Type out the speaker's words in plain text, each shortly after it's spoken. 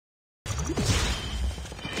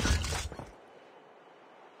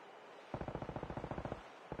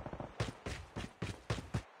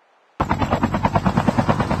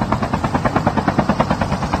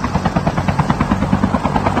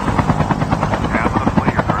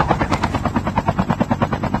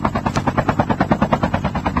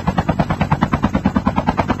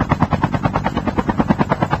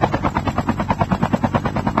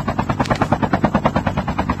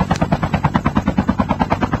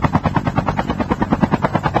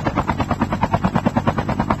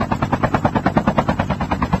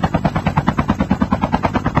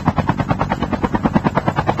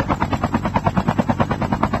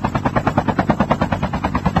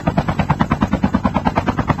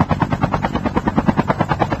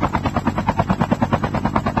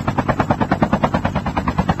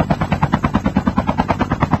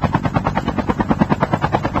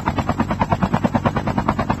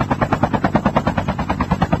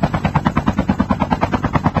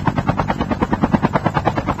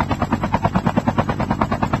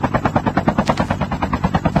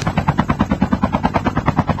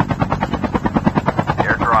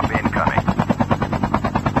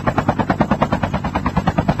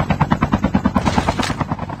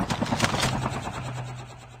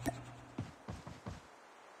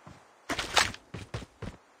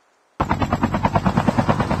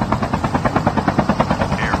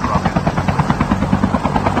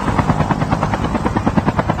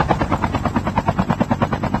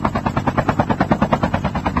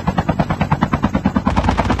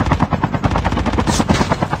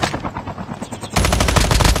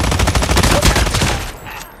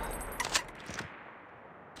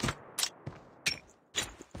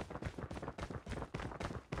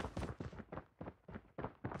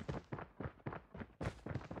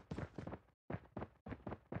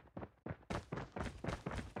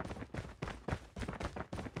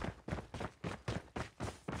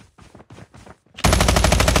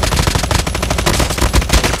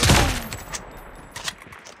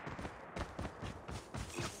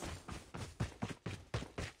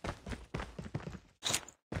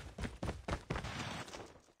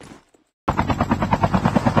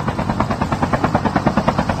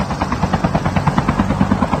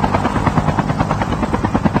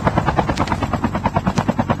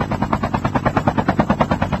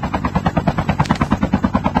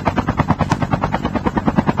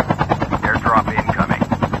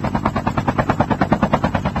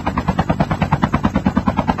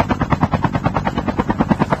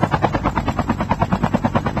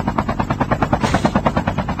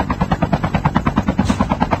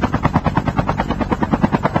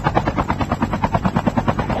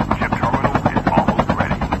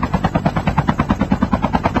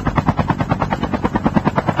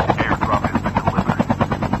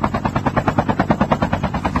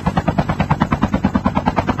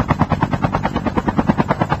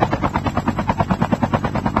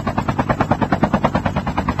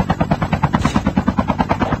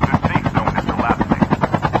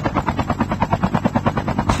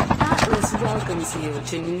welcomes you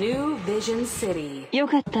to New Vision City. よ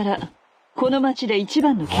かったらこの街で一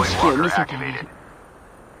番の景色を見せてあげる。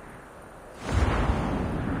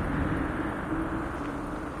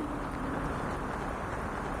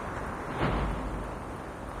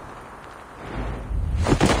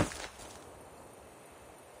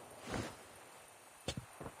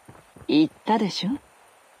言ったでしょ？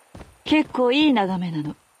結構いい眺めな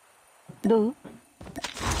の。どう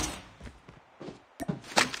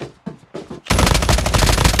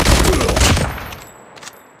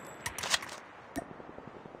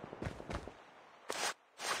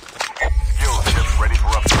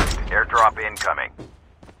？Airdrop incoming.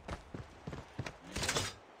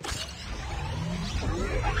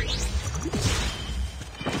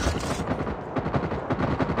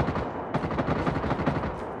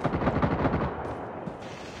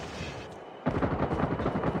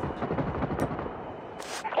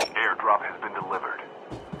 Airdrop has been delivered.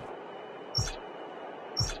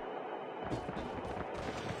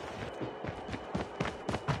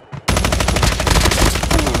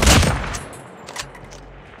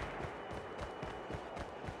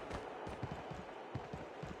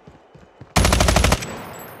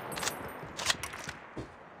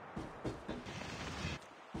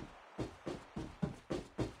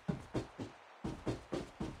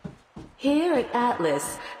 Here at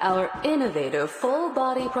Atlas, our innovative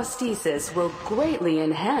full-body prosthesis will greatly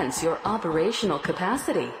enhance your operational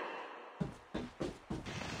capacity.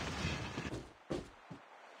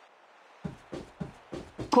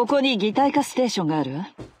 ここに擬態化ステーションがあるわ。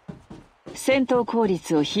戦闘効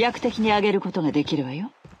率を飛躍的に上げることができるわ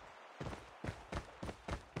よ。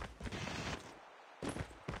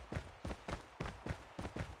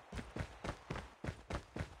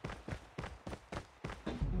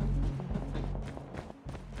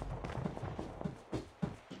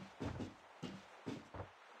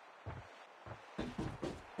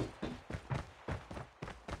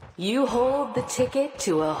You hold the ticket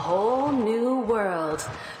to a whole new world.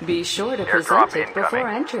 Be sure to present it before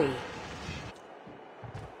entry.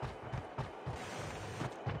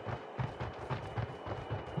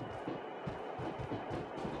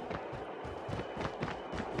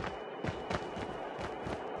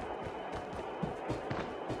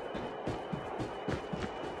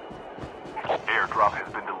 Airdrop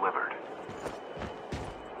has been delivered.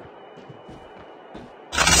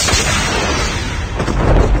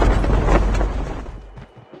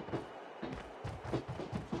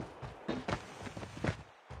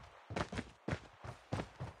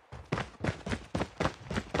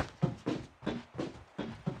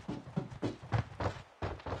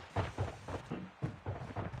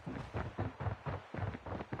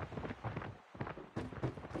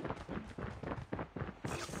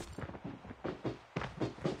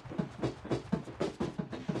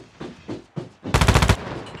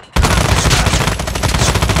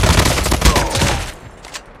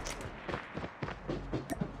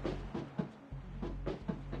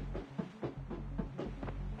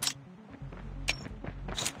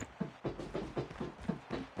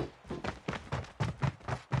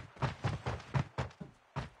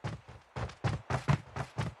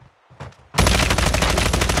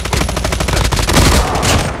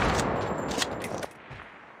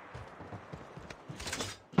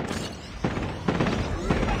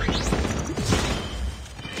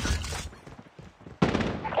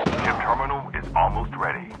 Almost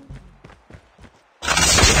ready.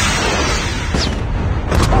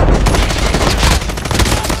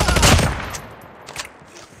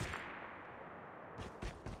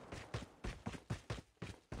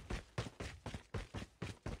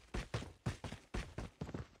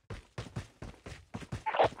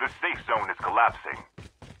 The safe zone is collapsing.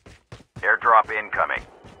 Airdrop incoming.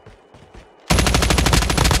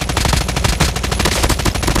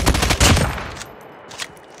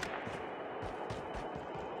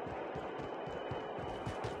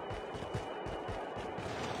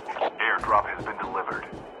 Airdrop has been delivered.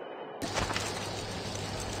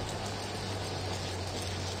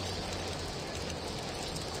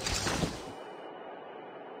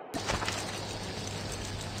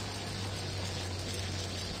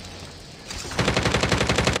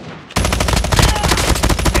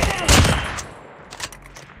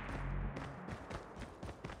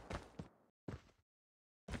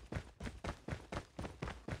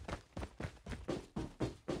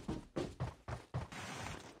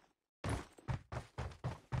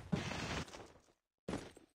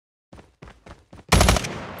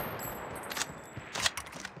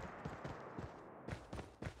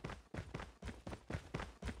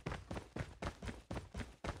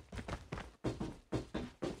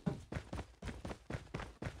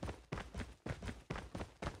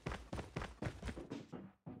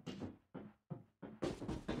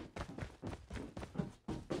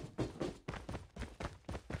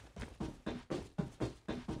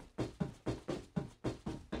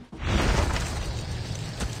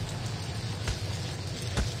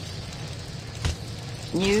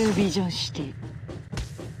 ニュービジョンシティ。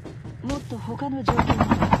もっと他の条件な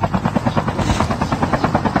ら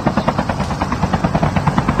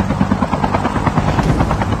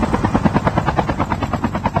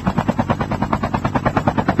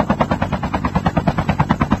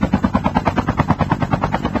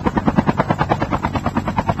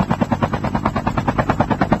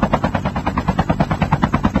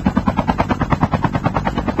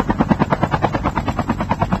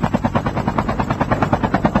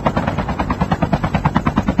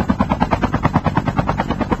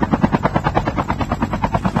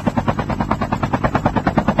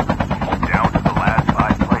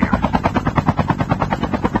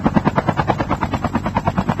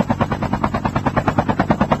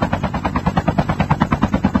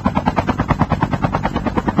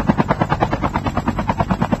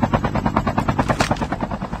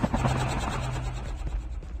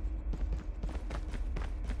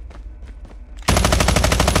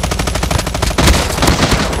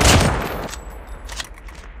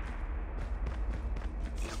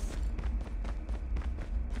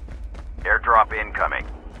Airdrop incoming.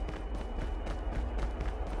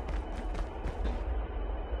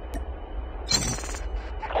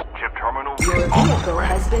 Chip terminal. Your vehicle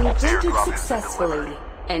has been printed successfully.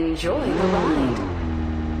 Enjoy the ride.